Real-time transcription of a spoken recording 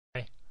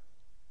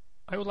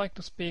I would like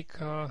to speak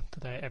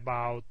today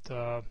about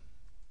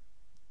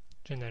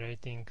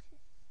generating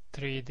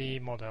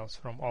 3D models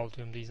from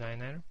Altium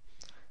Designer,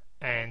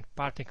 and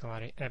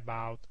particularly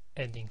about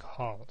adding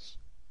holes.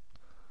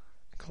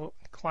 A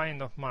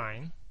client of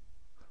mine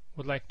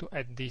would like to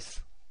add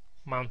these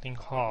mounting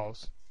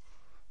holes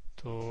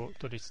to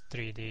this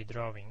 3D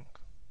drawing.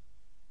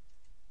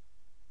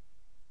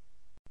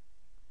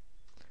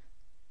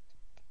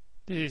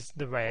 This is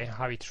the way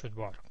how it should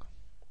work.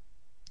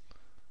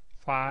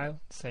 File,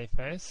 Save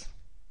As,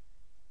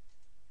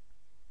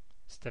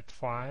 Step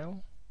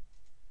File,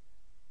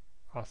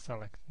 I'll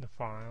select the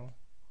file,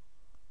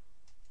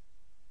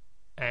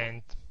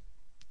 and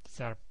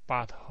these are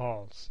path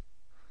holes.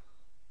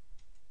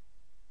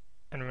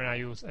 And when I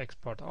use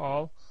Export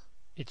All,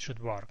 it should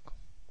work.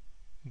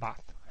 But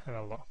have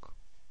a look.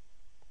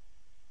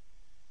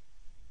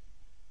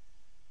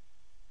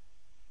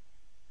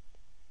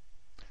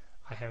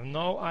 I have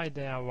no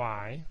idea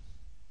why,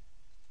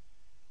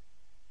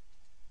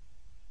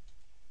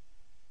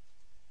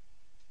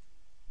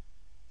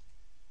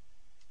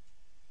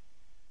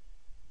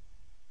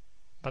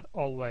 but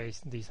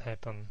always this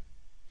happen.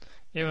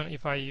 Even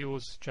if I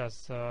use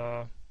just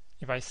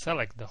if I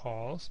select the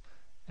holes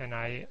and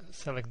I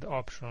select the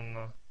option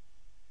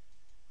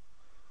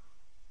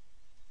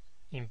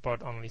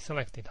import only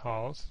selected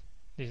holes,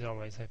 this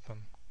always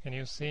happen. Can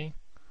you see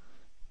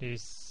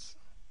this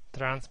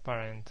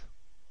transparent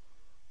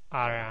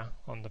area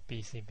on the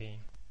PCB?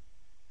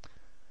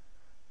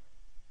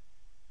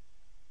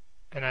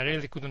 And I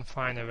really couldn't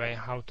find a way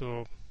how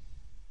to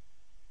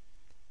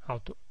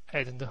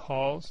add the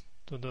holes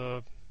to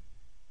the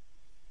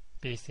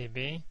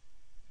PCB,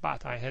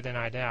 but I had an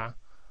idea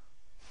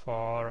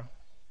for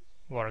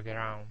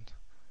workaround.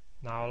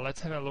 Now let's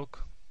have a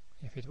look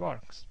if it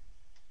works.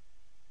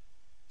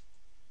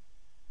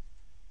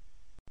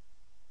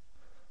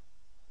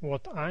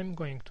 What I'm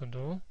going to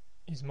do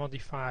is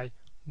modify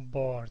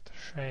board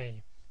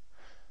shape.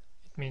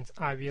 It means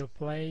I will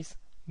place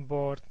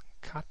board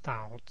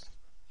cutouts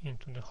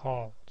into the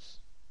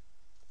holes.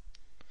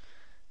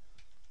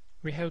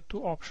 We have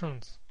two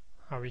options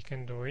how we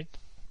can do it.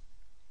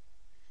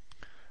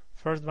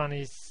 First one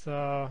is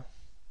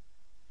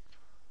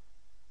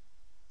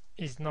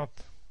not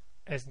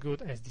as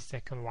good as the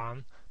second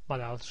one,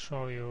 but I'll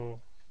show you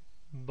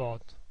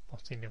both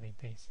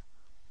possibilities.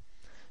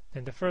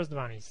 Then the first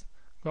one is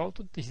go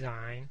to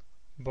Design,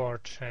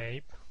 Board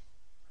Shape,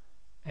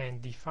 and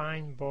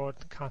define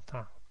board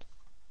cutout.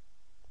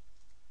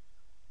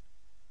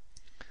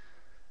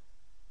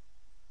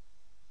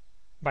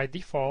 By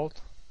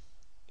default,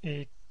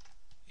 it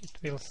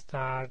will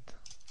start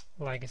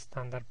like a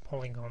standard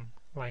polygon,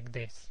 like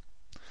this.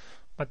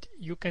 But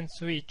you can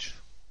switch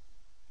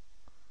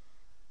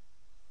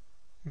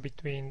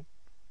between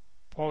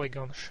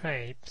polygon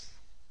shapes,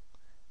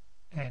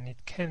 and it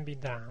can be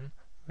done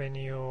when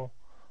you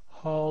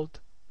hold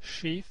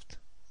Shift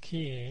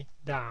key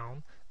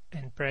down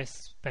and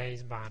press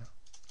spacebar.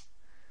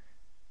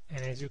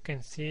 And as you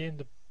can see,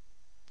 the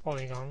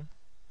polygon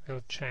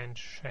will change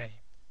shape.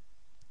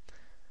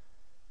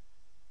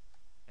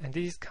 And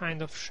this is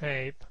kind of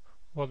shape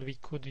what we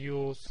could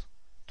use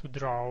to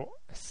draw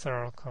a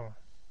circle.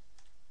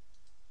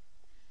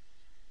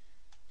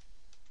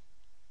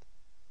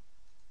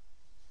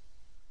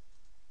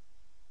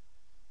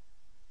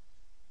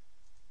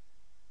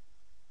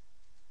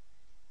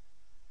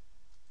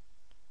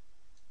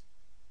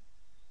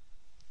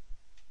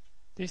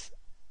 This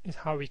is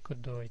how we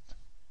could do it.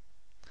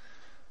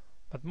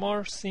 But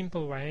more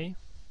simple way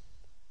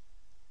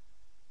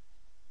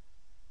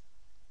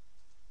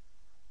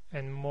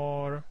and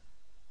more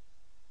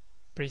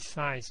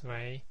precise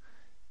way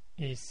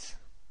is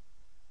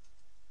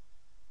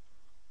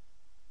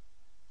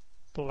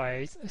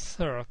place a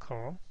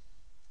circle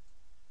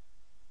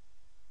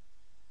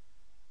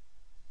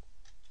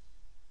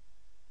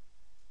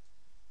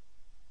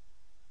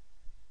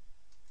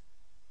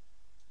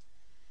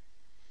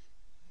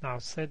now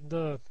set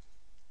the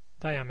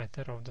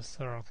diameter of the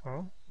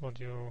circle of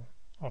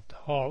the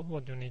hole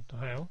what you need to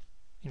have.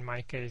 In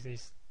my case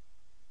this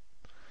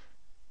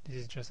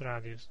is just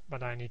radius,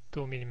 but I need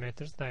 2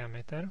 mm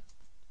diameter.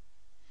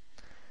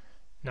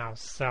 Now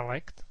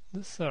select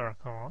the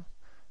circle,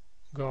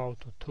 go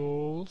to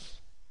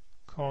Tools,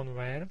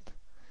 Convert,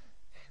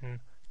 and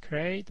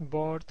create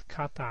board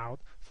cutout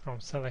from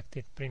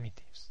selected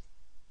primitives.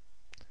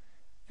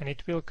 And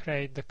it will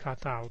create the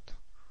cutout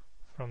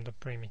from the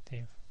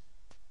primitive.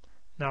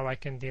 Now I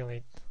can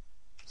delete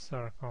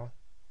circle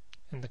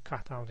and the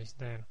cutout is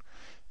there.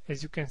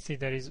 As you can see,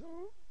 there is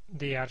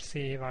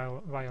DRC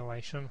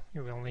violation.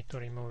 You will need to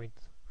remove it,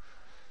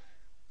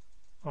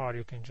 or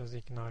you can just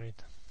ignore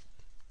it.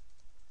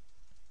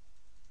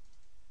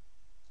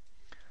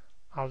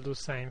 I'll do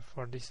same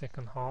for the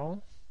second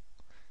hole.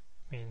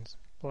 Means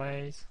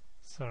place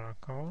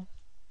circle,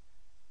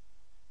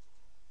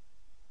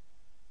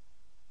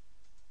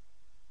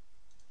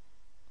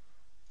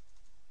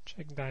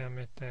 check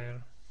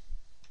diameter,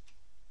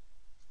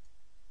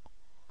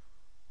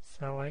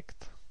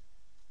 select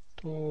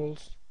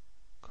Tools,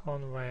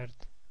 convert,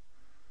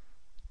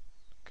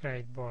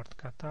 create board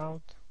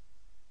cutout.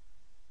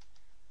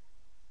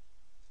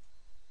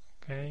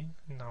 Okay,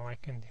 now I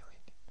can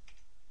delete it.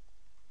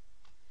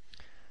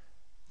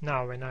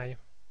 Now when I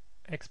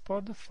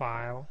export the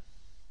file,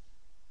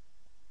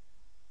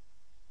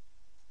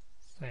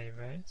 save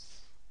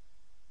as,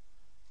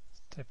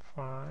 step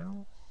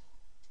file,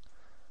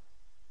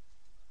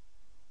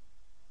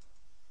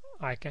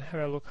 I can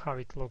have a look how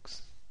it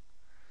looks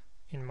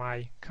in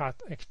my CAD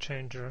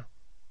exchanger.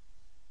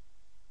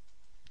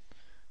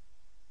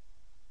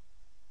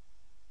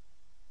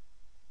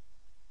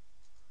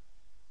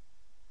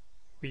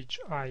 Which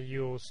I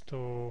use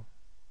to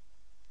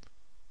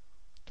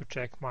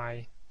check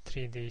my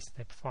 3D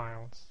step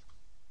files.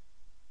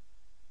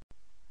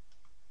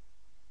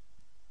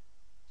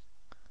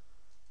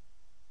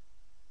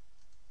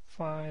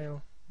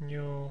 File,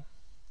 new,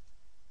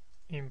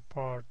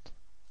 import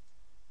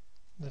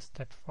the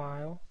step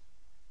file.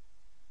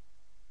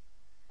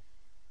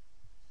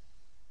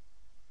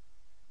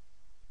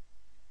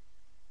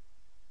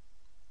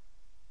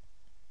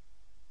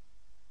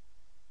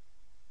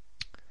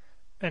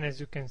 And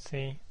as you can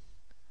see,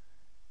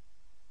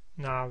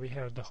 now we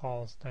have the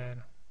holes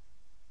there.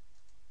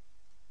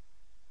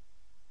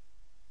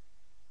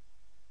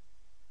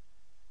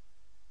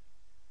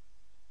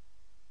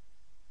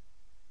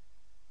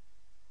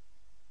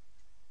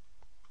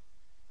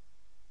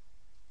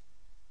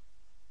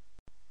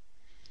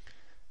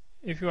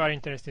 If you are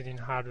interested in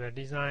hardware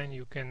design,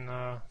 you can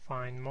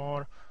find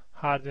more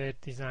hardware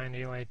design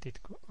related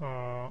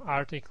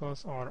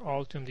articles or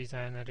Altium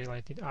design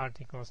related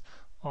articles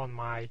on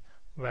my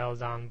Well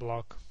Done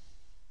blog.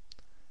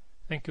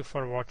 Thank you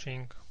for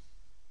watching,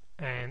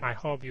 and I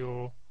hope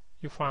you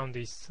found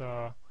this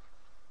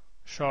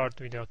short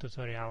video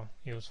tutorial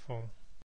useful.